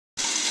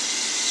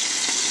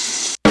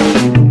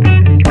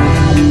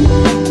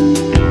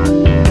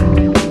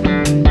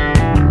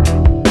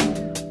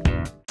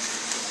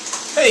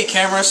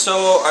camera,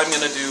 so I'm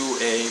gonna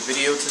do a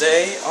video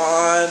today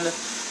on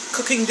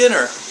cooking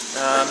dinner.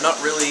 I'm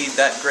not really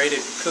that great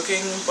at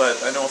cooking,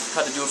 but I know how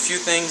to do a few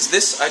things.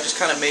 This I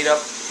just kind of made up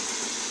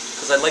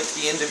because I liked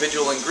the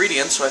individual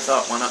ingredients, so I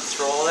thought, why not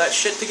throw all that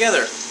shit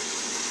together?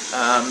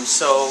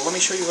 So let me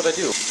show you what I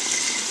do.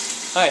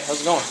 Hi, how's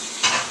it going?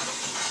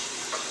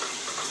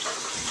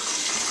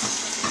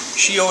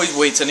 She always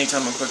waits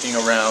anytime I'm cooking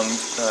around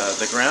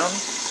the ground,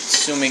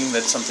 assuming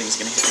that something's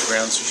going to hit the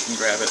ground so she can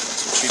grab it.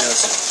 That's what she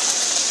does.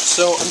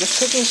 So I'm just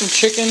cooking some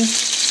chicken,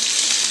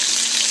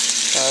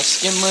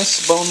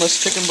 skinless, boneless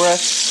chicken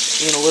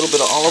breasts in a little bit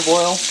of olive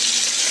oil.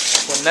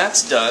 When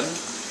that's done,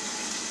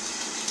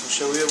 I'll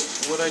show you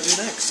what I do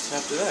next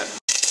after that.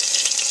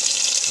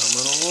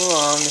 Coming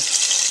along.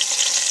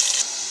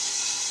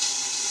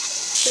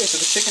 Okay,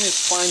 so the chicken is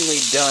finally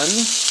done.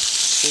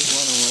 Please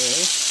run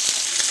away.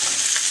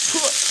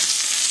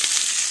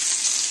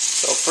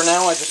 So for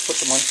now, I just put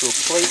them onto a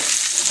plate.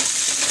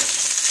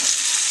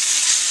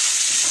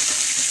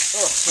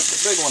 Oh, that's a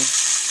big one.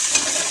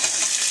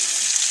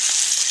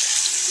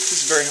 This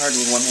is very hard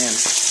with one hand.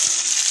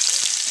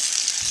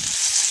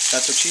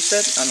 That's what she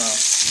said? I don't know.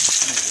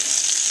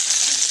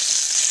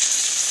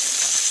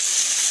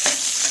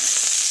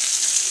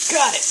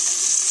 Got it!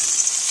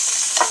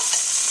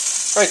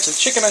 Alright, so the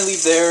chicken I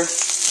leave there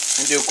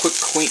and do a quick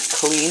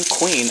clean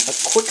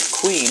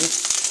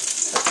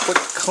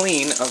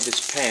of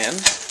this pan.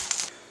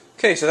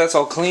 Okay, so that's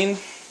all clean.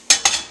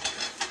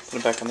 Put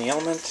it back on the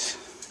element.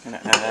 I'm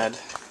going to add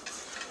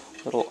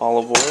a little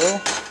olive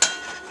oil.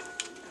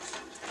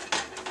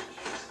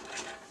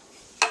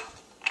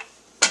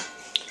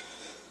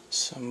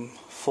 Some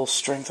full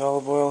strength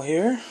olive oil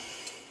here.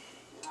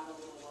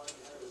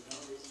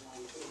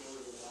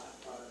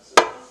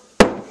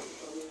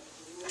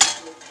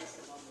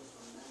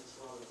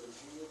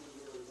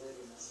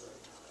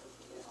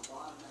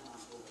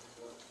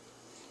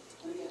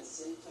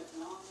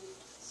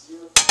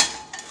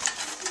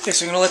 Okay,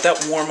 so I'm going to let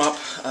that warm up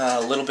a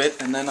little bit,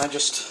 and then I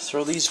just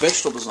throw these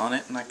vegetables on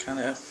it, and I kind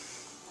of,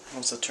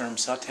 what's the term,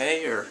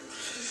 saute, or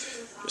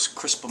just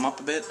crisp them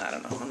up a bit? I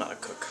don't know, I'm not a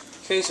cook.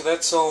 Okay, so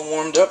that's all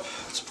warmed up.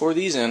 Let's pour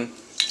these in.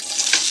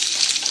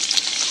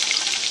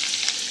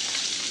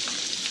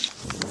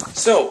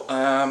 So,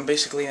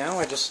 basically now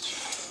I just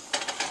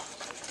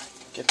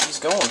get these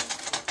going,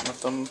 let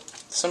them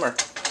simmer.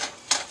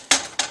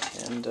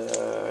 And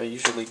I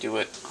usually do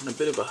it on a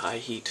bit of a high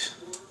heat.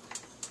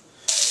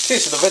 Okay,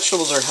 so the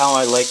vegetables are how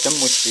I like them,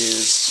 which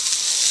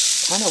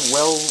is kind of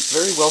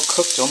very well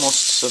cooked,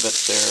 almost so that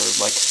they're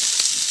like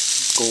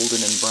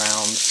golden and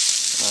browned.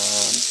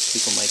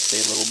 People might say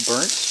a little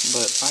burnt,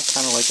 but I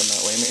kind of like them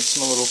that way. It makes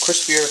them a little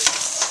crispier,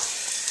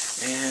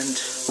 and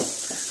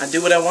I do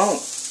what I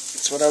want.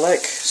 It's what I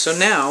like. So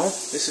now,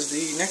 this is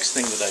the next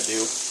thing that I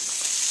do.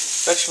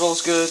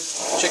 Vegetables good,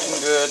 chicken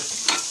good.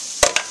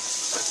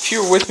 If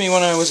you were with me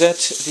when I was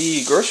at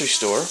the grocery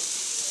store,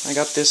 I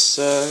got this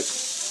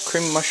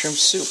creamy mushroom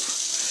soup.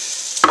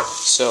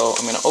 So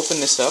I'm going to open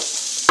this up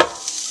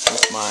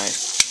with my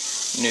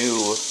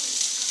new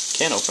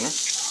can opener,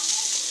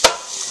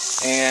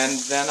 and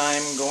then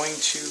I'm going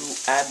to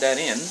add that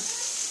in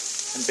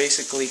and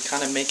basically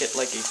kind of make it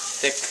like a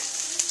thick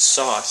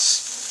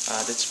sauce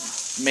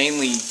that's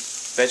mainly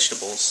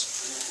vegetables,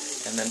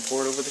 and then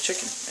pour it over the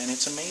chicken, and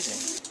it's amazing.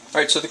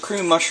 Alright, so the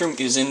creamy mushroom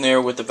is in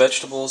there with the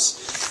vegetables,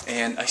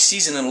 and I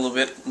season it a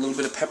little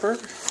bit of pepper.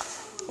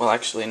 Well,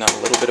 actually, not a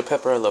little bit of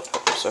pepper. I love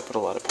pepper, so I put a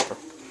lot of pepper.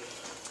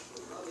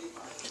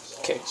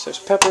 Okay, so there's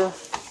pepper,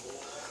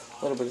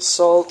 a little bit of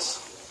salt,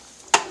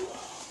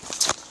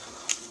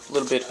 a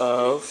little bit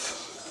of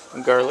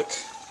garlic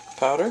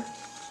powder,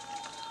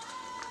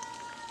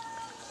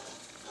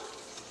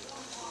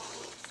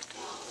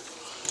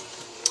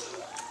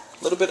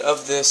 a little bit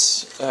of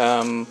this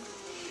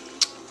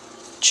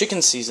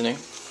chicken seasoning.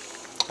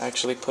 I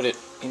actually put it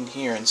in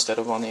here instead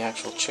of on the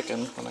actual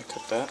chicken when I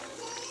cook that.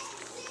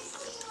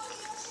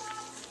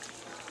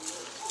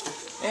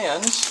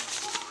 And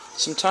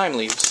some thyme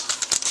leaves.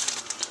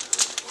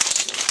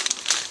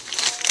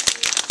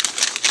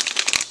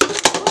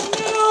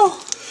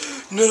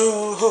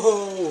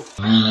 No!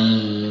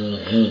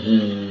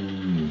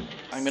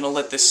 I'm going to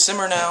let this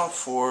simmer now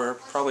for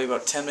probably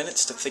about 10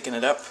 minutes to thicken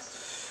it up,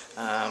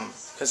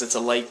 because it's a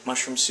light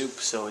mushroom soup,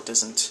 so it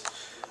doesn't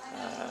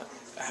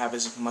have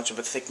as much of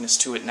a thickness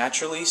to it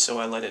naturally, so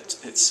I let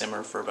it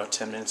simmer for about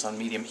 10 minutes on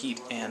medium heat,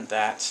 and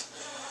that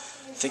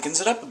thickens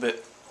it up a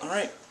bit.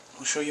 Alright.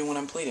 I'll show you when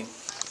I'm plating.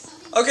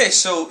 Okay,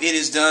 so it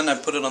is done.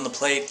 I've put it on the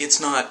plate. It's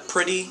not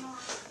pretty,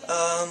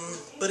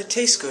 but it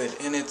tastes good,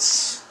 and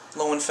it's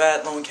low in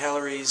fat, low in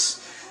calories,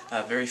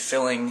 very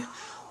filling,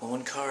 low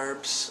in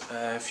carbs,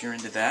 if you're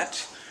into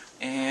that,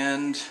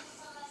 and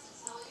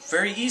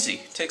very easy.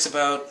 It takes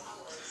about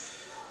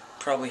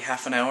probably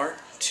half an hour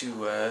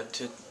to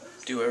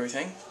do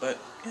everything, but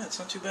yeah, it's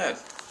not too bad.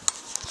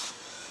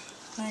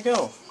 There you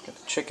go. Got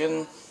the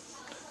chicken,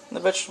 and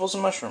the vegetables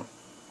and mushroom.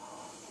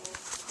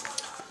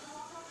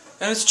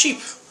 And it's cheap.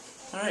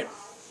 Alright.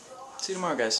 See you tomorrow, guys.